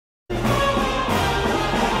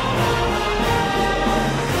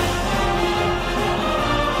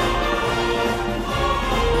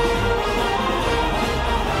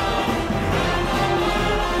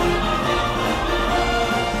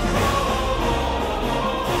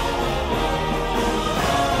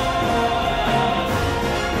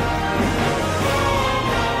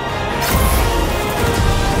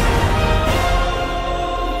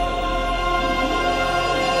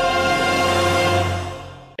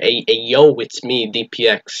Yo, it's me,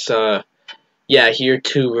 DPX. Yeah, here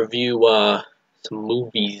to review some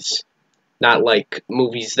movies. Not like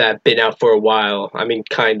movies that have been out for a while. I mean,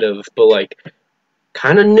 kind of, but like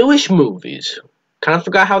kind of newish movies. Kind of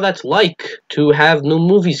forgot how that's like to have new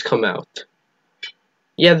movies come out.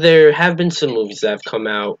 Yeah, there have been some movies that have come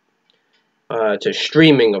out to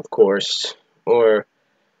streaming, of course. Or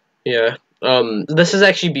yeah, this is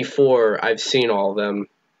actually before I've seen all of them.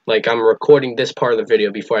 Like, I'm recording this part of the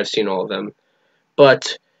video before I've seen all of them.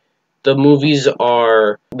 But the movies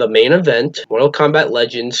are The Main Event, Mortal Kombat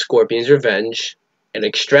Legends, Scorpion's Revenge, and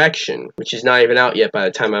Extraction, which is not even out yet by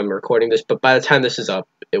the time I'm recording this, but by the time this is up,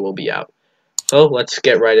 it will be out. So, let's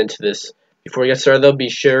get right into this. Before we get started, though, be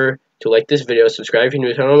sure to like this video, subscribe if you're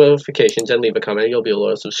new, turn on notifications, and leave a comment. You'll be a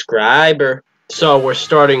loyal subscriber. So, we're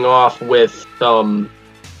starting off with The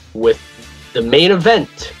Main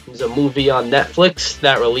Event. It's a movie on Netflix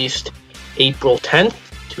that released April 10th,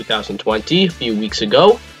 2020, a few weeks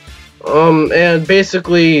ago. And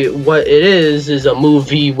basically what it is a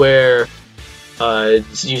movie where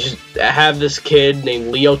you have this kid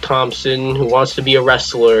named Leo Thompson who wants to be a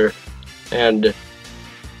wrestler, and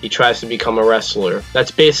he tries to become a wrestler.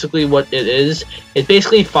 That's basically what it is. It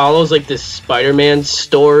basically follows like this Spider-Man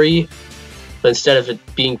story, but instead of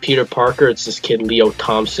it being Peter Parker, it's this kid Leo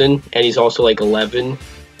Thompson, and he's also like 11,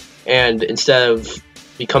 and instead of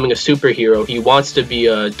becoming a superhero, he wants to be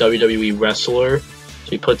a WWE wrestler.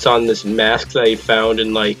 So he puts on this mask that he found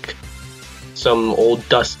in like some old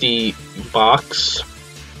dusty box.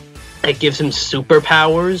 It gives him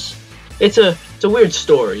superpowers. It's a weird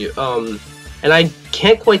story. And I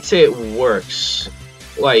can't quite say it works.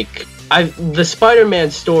 Like, the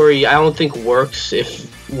Spider-Man story I don't think works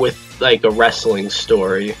with like a wrestling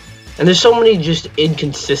story. And there's so many just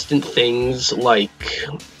inconsistent things, like,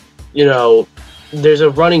 you know, there's a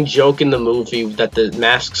running joke in the movie that the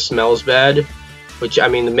mask smells bad, which, I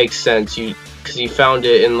mean, it makes sense, because he found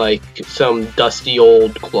it in like some dusty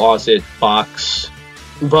old closet box.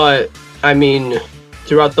 But, I mean,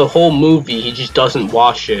 throughout the whole movie, he just doesn't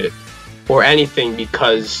wash it or anything,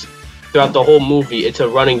 because throughout the whole movie, it's a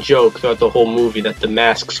running joke throughout the whole movie that the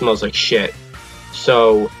mask smells like shit.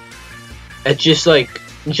 So, it's just like,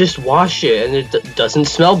 just wash it and it doesn't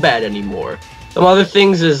smell bad anymore. Some other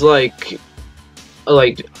things is like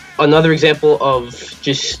another example of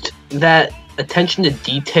just that attention to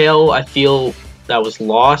detail I feel that was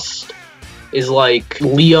lost is like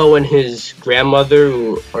Leo and his grandmother,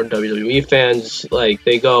 who are WWE fans, like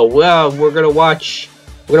they go, well, we're gonna watch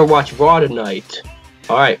Raw tonight.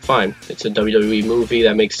 Alright, fine. It's a WWE movie,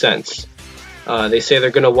 that makes sense. They say they're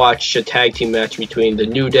gonna watch a tag team match between the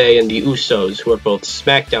New Day and the Usos, who are both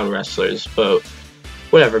SmackDown wrestlers, but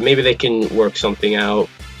whatever, maybe they can work something out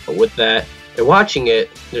with that. They're watching it,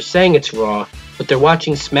 they're saying it's Raw, but they're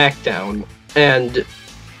watching SmackDown, and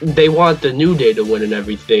they want the New Day to win and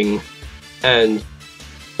everything. And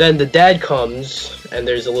then the dad comes, and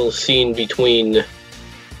there's a little scene between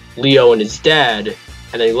Leo and his dad,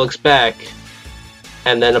 and then he looks back,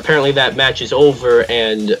 and then apparently that match is over,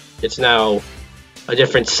 and it's now a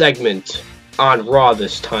different segment on Raw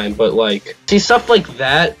this time. But like, see, stuff like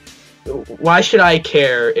that, why should I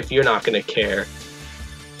care if you're not gonna care?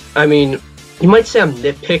 I mean, you might say I'm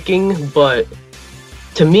nitpicking, but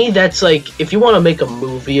to me, that's like, if you want to make a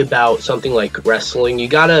movie about something like wrestling, you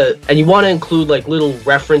gotta, and you want to include like little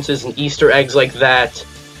references and Easter eggs like that,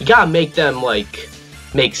 you gotta make them like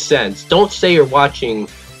make sense. Don't say you're watching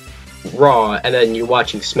Raw and then you're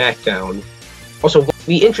watching SmackDown. Also,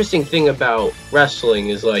 the interesting thing about wrestling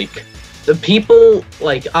is like, the people,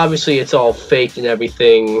 like, obviously it's all fake and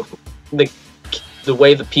everything, the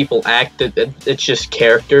way the people act, it's just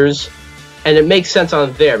characters. And it makes sense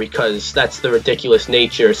on there because that's the ridiculous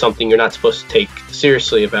nature, something you're not supposed to take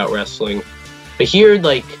seriously about wrestling. But here,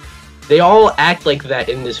 like, they all act like that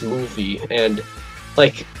in this movie, and,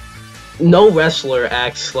 like, no wrestler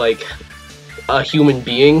acts like a human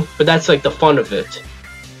being, but that's, like, the fun of it.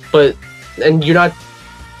 But, and you're not,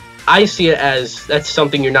 I see it as, that's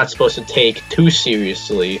something you're not supposed to take too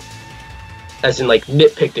seriously, as in, like,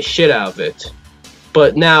 nitpick the shit out of it.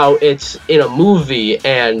 But now it's in a movie,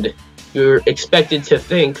 and you're expected to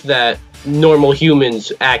think that normal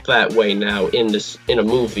humans act that way now in a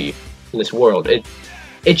movie, in this world. It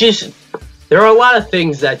just, there are a lot of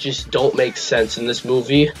things that just don't make sense in this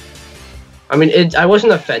movie. I mean, I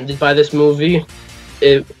wasn't offended by this movie.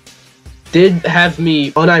 It did have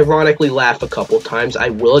me unironically laugh a couple times, I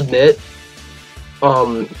will admit.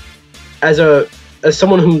 As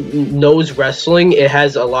someone who knows wrestling, it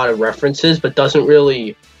has a lot of references, but doesn't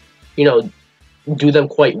really, you know, do them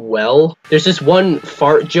quite well. There's this one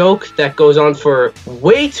fart joke that goes on for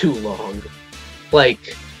way too long.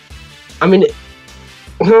 Like, I mean,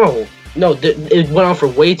 no, it went on for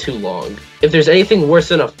way too long. If there's anything worse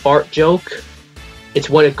than a fart joke, it's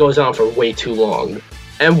when it goes on for way too long.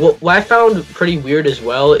 And what I found pretty weird as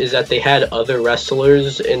well is that they had other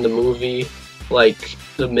wrestlers in the movie, like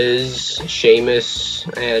The Miz, Sheamus,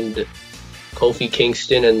 and Kofi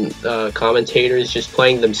Kingston, and commentators just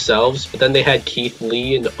playing themselves. But then they had Keith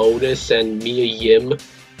Lee and Otis and Mia Yim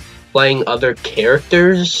playing other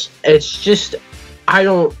characters. It's just,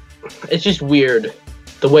 it's just weird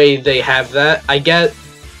the way they have that. I get,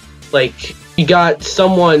 like, you got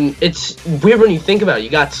someone, it's weird when you think about it.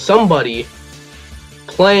 You got somebody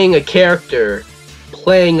playing a character,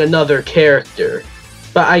 playing another character.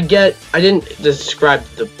 But I didn't describe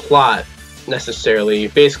the plot necessarily.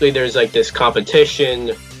 Basically, there's like this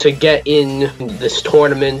competition to get in this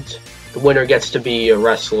tournament. The winner gets to be a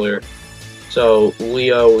wrestler. So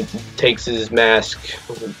Leo takes his mask.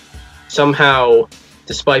 Somehow,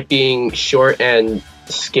 despite being short and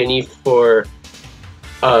skinny for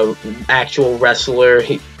an actual wrestler,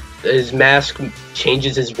 his mask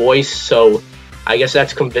changes his voice, so I guess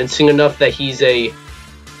that's convincing enough that he's a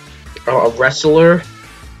wrestler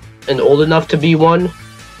and old enough to be one.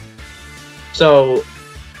 So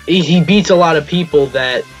he beats a lot of people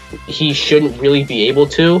that he shouldn't really be able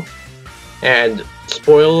to. And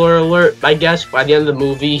spoiler alert, I guess by the end of the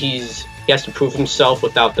movie he has to prove himself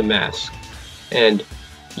without the mask. And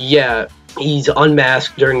yeah, he's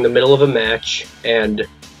unmasked during the middle of a match, and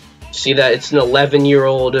see that it's an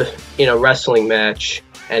 11-year-old in a wrestling match,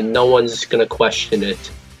 and no one's gonna question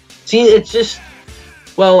it. See, it's just,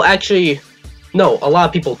 well, actually, no, a lot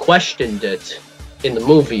of people questioned it in the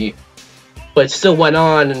movie, but it still went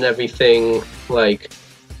on and everything. Like,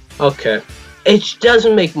 okay, it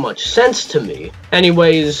doesn't make much sense to me.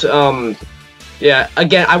 Anyways, yeah,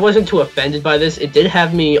 again, I wasn't too offended by this. It did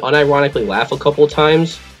have me unironically laugh a couple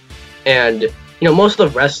times, and you know, most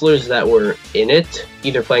of the wrestlers that were in it,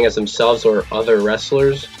 either playing as themselves or other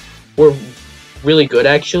wrestlers, were really good,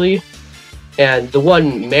 actually. And the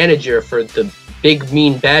one manager for the big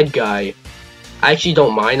mean bad guy, I actually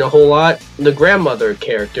don't mind a whole lot. The grandmother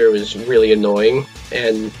character was really annoying,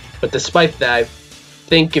 but despite that, I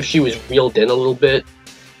think if she was reeled in a little bit,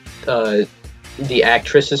 the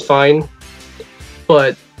actress is fine.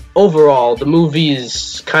 But overall, the movie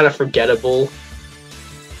is kind of forgettable,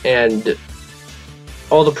 and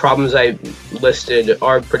all the problems I listed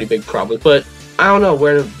are pretty big problems. But I don't know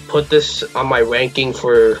where to put this on my ranking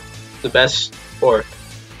for the best, or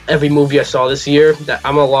every movie I saw this year. That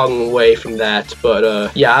I'm a long way from that,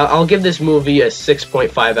 but yeah, I'll give this movie a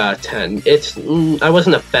 6.5 out of 10. It's I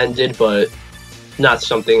wasn't offended, but not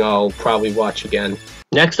something I'll probably watch again.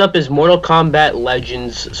 Next up is Mortal Kombat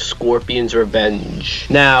Legends Scorpion's Revenge.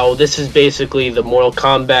 Now, this is basically the Mortal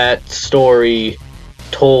Kombat story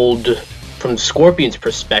told from Scorpion's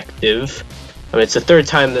perspective. I mean, it's the third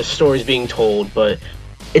time the story's being told, but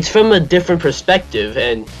it's from a different perspective,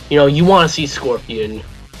 and, you know, you want to see Scorpion.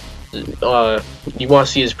 You want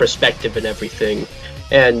to see his perspective and everything.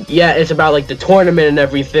 And, yeah, it's about, like, the tournament and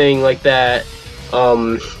everything like that.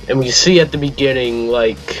 And we see at the beginning,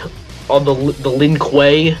 like, all the Lin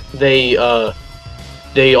Kuei, they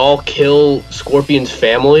all kill Scorpion's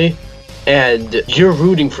family, and you're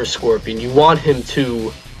rooting for Scorpion. You want him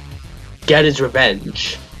to get his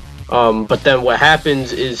revenge. But then what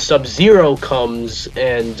happens is Sub-Zero comes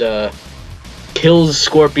and kills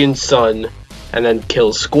Scorpion's son, and then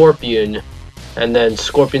kills Scorpion, and then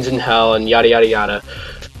Scorpion's in hell, and yada yada yada.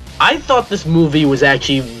 I thought this movie was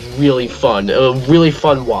actually really fun, a really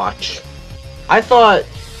fun watch. I thought,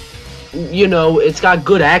 you know, it's got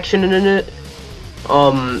good action in it,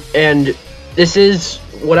 and this is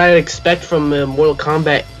what I expect from a Mortal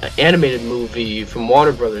Kombat animated movie from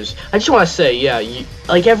Warner Brothers. I just want to say, yeah,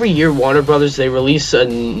 like every year Warner Brothers, they release a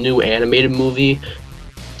new animated movie.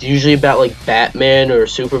 It's usually about like Batman or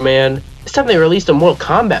Superman. This time they released a Mortal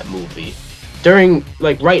Kombat movie during,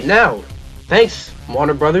 like, right now. Thanks,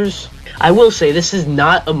 Warner Brothers. I will say, this is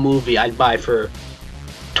not a movie I'd buy for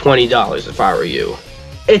 $20 if I were you.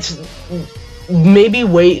 It's, maybe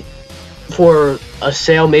wait for a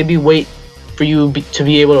sale, maybe wait for you to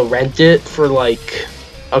be able to rent it for like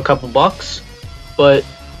a couple bucks, but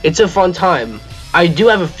it's a fun time. I do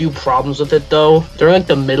have a few problems with it though. During like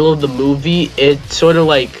the middle of the movie, it sort of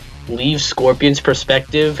like leaves Scorpion's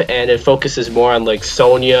perspective and it focuses more on like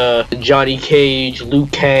Sonya, Johnny Cage, Liu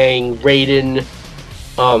Kang, Raiden.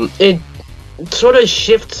 It sort of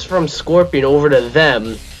shifts from Scorpion over to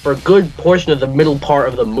them for a good portion of the middle part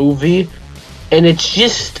of the movie, and it's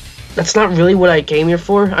just that's not really what I came here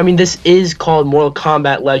for. I mean, this is called Mortal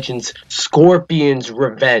Kombat Legends Scorpion's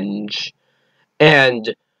Revenge.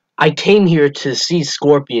 And I came here to see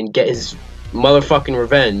Scorpion get his motherfucking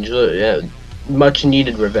revenge. Much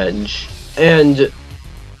needed revenge. And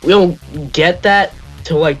we don't get that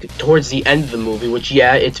till, like, towards the end of the movie, which,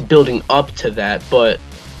 yeah, it's building up to that, but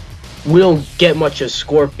we don't get much of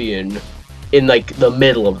Scorpion in, like, the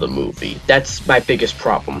middle of the movie. That's my biggest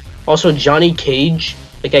problem. Also, Johnny Cage,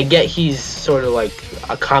 like, I get he's sort of like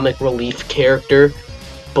a comic relief character,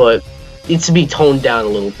 but needs to be toned down a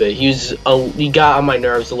little bit. He got on my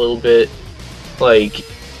nerves a little bit. Like,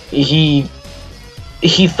 he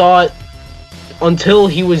thought, until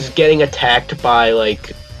he was getting attacked by,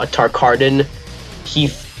 like, a Tarkardin, he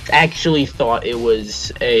actually thought it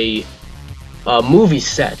was a movie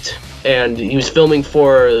set, and he was filming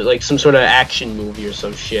for, like, some sort of action movie or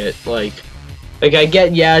some shit. Like I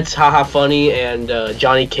get, yeah, it's haha funny, and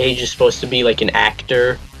Johnny Cage is supposed to be, like, an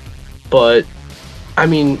actor, but, I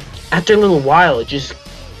mean, after a little while, it just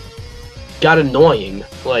got annoying.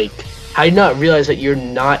 Like, how do you not realize that you're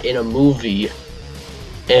not in a movie,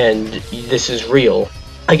 and this is real?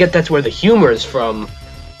 I get that's where the humor is from,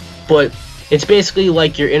 but it's basically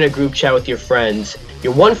like you're in a group chat with your friends.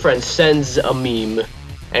 Your one friend sends a meme,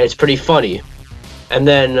 and it's pretty funny. And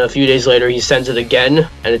then a few days later, he sends it again,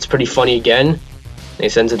 and it's pretty funny again. And he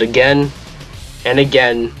sends it again, and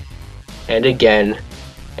again, and again,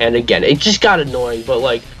 and again. It just got annoying, but,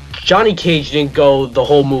 like, Johnny Cage didn't go the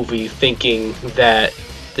whole movie thinking that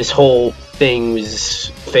this whole thing was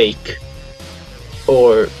fake.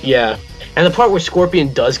 Or, yeah. And the part where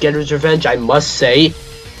Scorpion does get his revenge, I must say,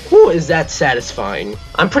 whew, is that satisfying.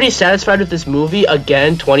 I'm pretty satisfied with this movie.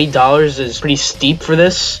 Again, $20 is pretty steep for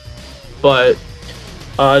this. But,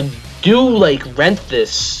 do, like, rent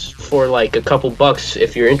this for, like, a couple bucks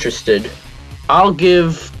if you're interested. I'll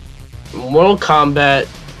give Mortal Kombat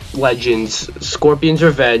Legends Scorpion's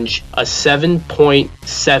Revenge a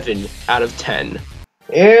 7.7 out of 10.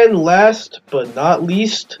 And last but not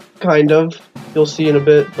least, kind of, you'll see in a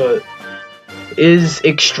bit, but is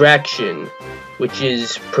Extraction, which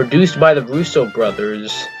is produced by the Russo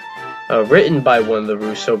brothers, written by one of the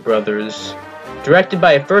Russo brothers, directed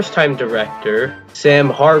by a first-time director, Sam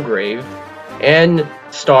Hargrave, and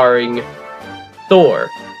starring Thor,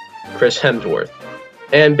 Chris Hemsworth.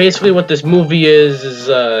 And basically what this movie is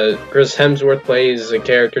Chris Hemsworth plays a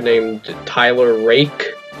character named Tyler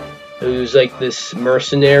Rake, who's like this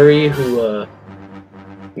mercenary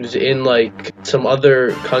who's in like some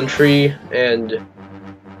other country, and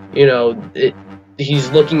you know,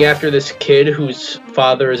 he's looking after this kid whose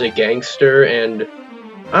father is a gangster. And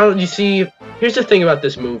you see, here's the thing about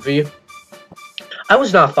this movie. I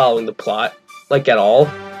was not following the plot, like, at all.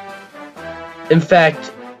 In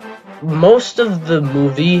fact, most of the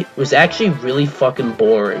movie was actually really fucking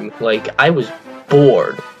boring. Like, I was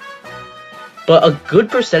bored. But a good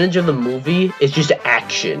percentage of the movie is just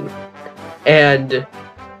action. And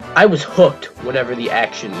I was hooked whenever the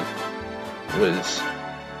action was,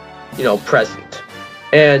 you know, present.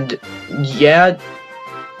 And yeah,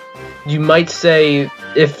 you might say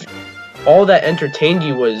if all that entertained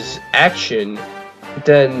you was action,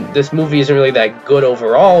 then this movie isn't really that good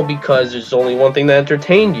overall because there's only one thing that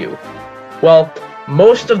entertained you. Well,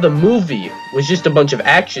 most of the movie was just a bunch of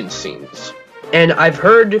action scenes. And I've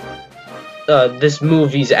heard this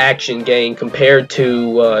movie's action getting compared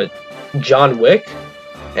to John Wick.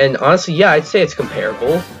 And honestly, yeah, I'd say it's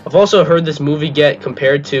comparable. I've also heard this movie get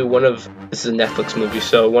compared to this is a Netflix movie,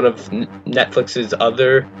 so one of Netflix's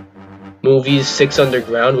other movies, Six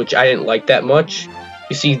Underground, which I didn't like that much.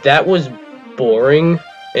 You see, that was boring,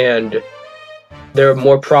 and there are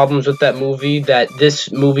more problems with that movie that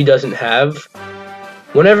this movie doesn't have.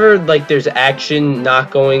 Whenever, like, there's action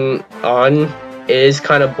not going on, it is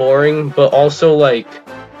kind of boring, but also, like,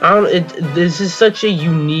 this is such a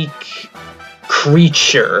unique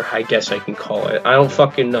creature, I guess I can call it. I don't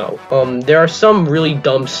fucking know. There are some really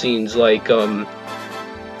dumb scenes, like,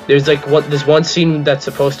 there's, like, this one scene that's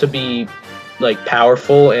supposed to be, like,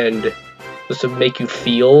 powerful and supposed to make you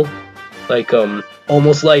feel, like,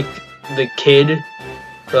 almost like the kid,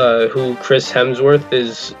 who Chris Hemsworth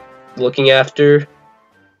is looking after,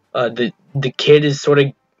 the kid is sort of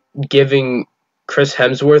giving Chris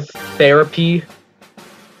Hemsworth therapy,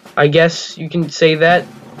 I guess you can say that,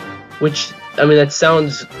 which, I mean, that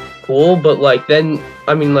sounds cool, but, like, then,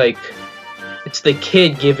 I mean, like, it's the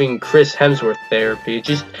kid giving Chris Hemsworth therapy.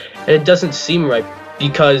 And it doesn't seem right,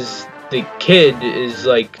 because the kid is,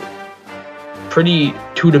 like, pretty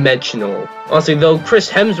two-dimensional. Honestly, though,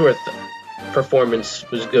 Chris Hemsworth's performance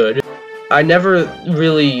was good. I never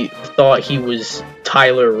really thought he was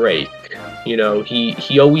Tyler Rake. You know, he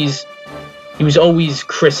was always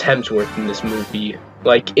Chris Hemsworth in this movie.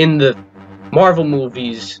 Like in the Marvel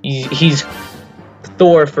movies, he's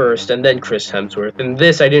Thor first and then Chris Hemsworth. In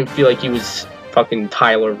this, I didn't feel like he was fucking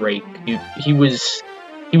Tyler Rake. He was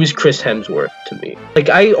Chris Hemsworth to me. Like,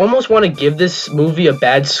 I almost want to give this movie a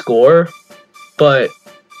bad score, but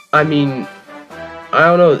I mean, I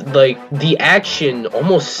don't know, like, the action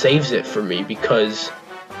almost saves it for me because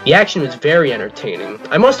the action was very entertaining.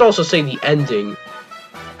 I must also say the ending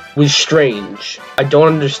was strange. I don't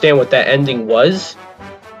understand what that ending was,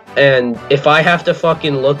 and if I have to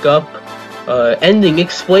fucking look up ending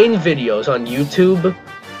explain videos on YouTube,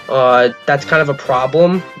 that's kind of a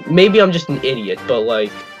problem. Maybe I'm just an idiot, but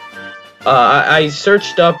like, I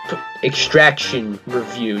searched up Extraction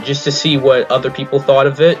review just to see what other people thought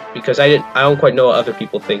of it, because I don't quite know what other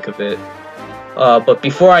people think of it. But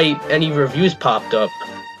before any reviews popped up,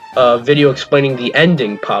 a video explaining the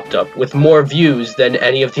ending popped up with more views than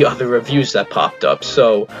any of the other reviews that popped up.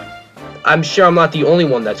 So I'm sure I'm not the only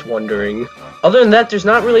one that's wondering. Other than that, there's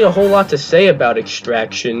not really a whole lot to say about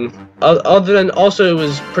Extraction. Other than also it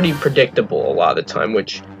was pretty predictable a lot of the time,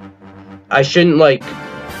 which I shouldn't like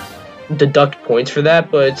deduct points for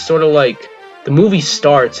that, but it's sort of like the movie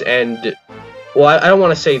starts and, well, I don't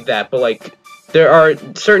want to say that, but like there are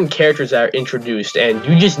certain characters that are introduced and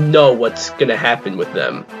you just know what's gonna happen with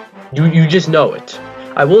them. You just know it.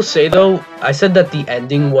 I will say though, I said that the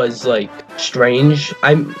ending was like strange.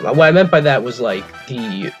 What I meant by that was like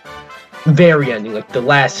the very ending, like the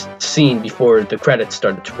last scene before the credits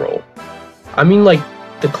started to roll. I mean, like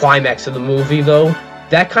the climax of the movie though,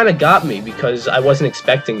 that kind of got me because I wasn't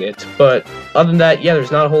expecting it. But other than that, yeah,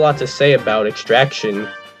 there's not a whole lot to say about Extraction.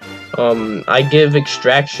 I give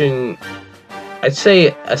Extraction, I'd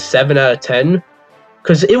say a 7 out of 10,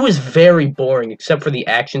 because it was very boring except for the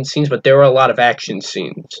action scenes, but there were a lot of action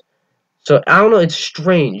scenes. So I don't know, it's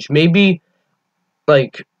strange. Maybe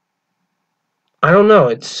like, I don't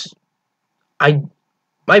know,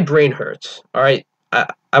 my brain hurts. Alright,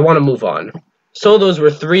 I want to move on. So those were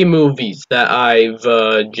 3 movies that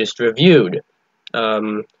I've just reviewed.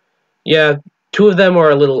 Yeah, 2 of them are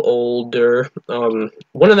a little older.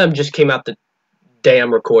 One of them just came out the day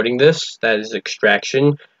I'm recording this. That is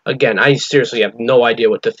Extraction. Again, I seriously have no idea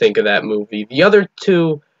what to think of that movie. The other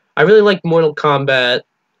 2, I really like Mortal Kombat,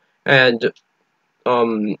 and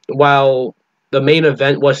while the main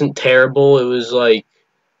event wasn't terrible, it was like,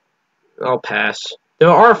 I'll pass. There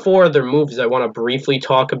are 4 other movies I want to briefly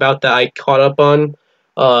talk about that I caught up on,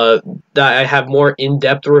 that I have more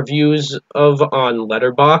in-depth reviews of on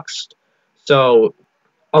Letterboxd. So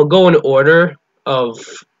I'll go in order of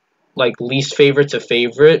like least favorite to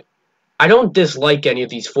favorite. I don't dislike any of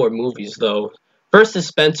these 4 movies though. First is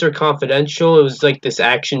Spenser Confidential. It was like this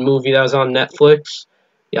action movie that was on Netflix.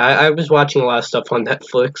 Yeah, I was watching a lot of stuff on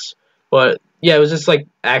Netflix, but yeah, it was this like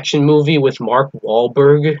action movie with Mark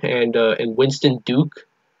Wahlberg and Winston Duke,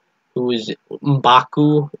 who was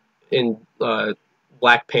M'Baku in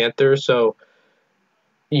Black Panther. So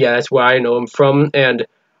yeah, that's where I know him from, and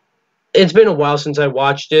it's been a while since I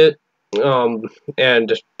watched it.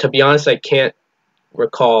 And to be honest, I can't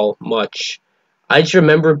recall much. I just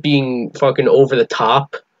remember being fucking over the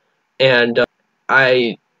top, and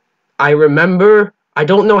I remember, I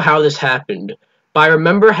don't know how this happened, but I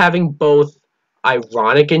remember having both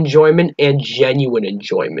ironic enjoyment and genuine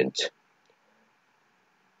enjoyment.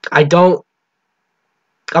 I'm not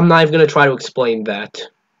even going to try to explain that.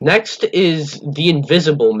 Next is The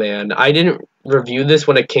Invisible Man. I didn't review this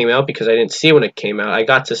when it came out because I didn't see it when it came out. I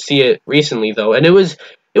got to see it recently though, and it was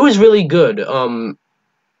really good.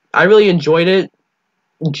 I really enjoyed it,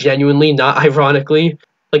 genuinely, not ironically.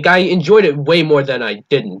 Like, I enjoyed it way more than I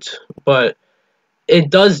didn't, but it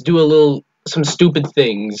does do some stupid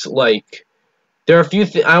things. Like, there are a few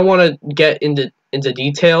I don't want to get into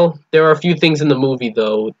detail. There are a few things in the movie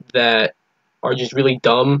though that are just really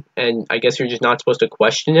dumb, and I guess you're just not supposed to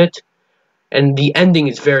question it. And the ending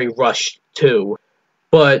is very rushed too.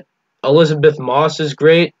 But Elizabeth Moss is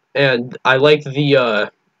great, and I like the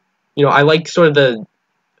I like sort of the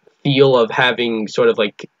feel of having sort of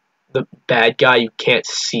like the bad guy you can't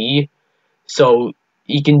see, so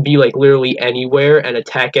he can be like literally anywhere and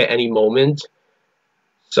attack at any moment.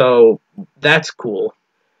 So that's cool.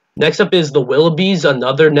 Next up is The Willoughbys,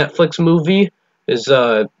 another Netflix movie. Is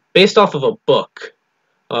based off of a book.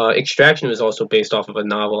 Extraction was also based off of a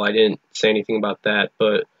novel. I didn't say anything about that,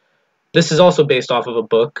 but this is also based off of a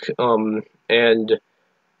book. And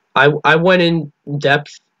I went in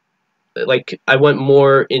depth, like I went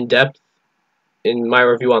more in depth in my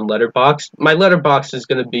review on Letterboxd. My Letterboxd is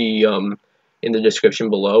going to be in the description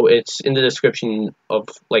below. It's in the description of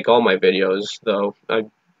like all my videos, though. I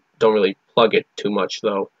don't really plug it too much,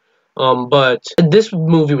 though. But this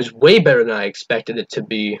movie was way better than I expected it to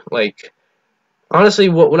be. Like, honestly,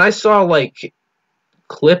 when I saw like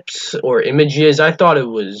clips or images, I thought it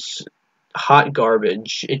was hot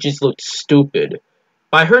garbage. It just looked stupid.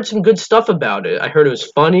 But I heard some good stuff about it. I heard it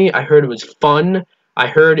was funny. I heard it was fun. I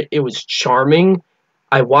heard it was charming.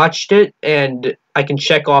 I watched it, and I can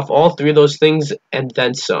check off all three of those things and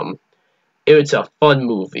then some. It's a fun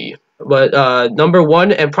movie. But number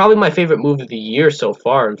one, and probably my favorite movie of the year so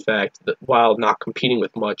far, in fact, while not competing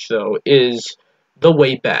with much, though, is The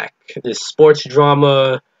Way Back. This sports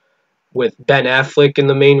drama with Ben Affleck in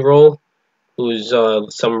the main role, who's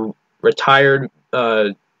some retired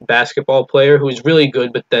basketball player who's really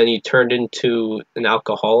good, but then he turned into an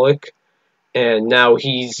alcoholic, and now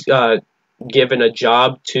he's given a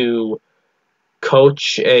job to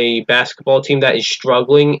coach a basketball team that is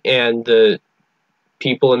struggling, and the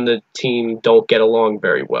people in the team don't get along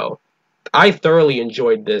very well. I thoroughly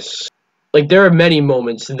enjoyed this. Like, there are many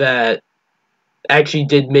moments that actually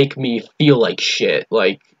did make me feel like shit.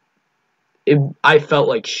 Like, I felt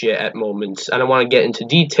like shit at moments. I don't want to get into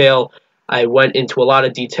detail. I went into a lot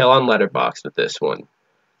of detail on Letterboxd with this one.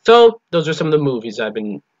 So, those are some of the movies I've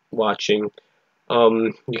been watching.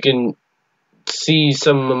 You can see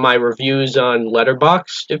some of my reviews on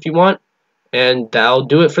Letterboxd if you want. And that'll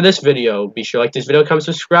do it for this video. Be sure to like this video, comment,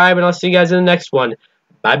 subscribe, and I'll see you guys in the next one.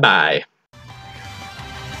 Bye-bye.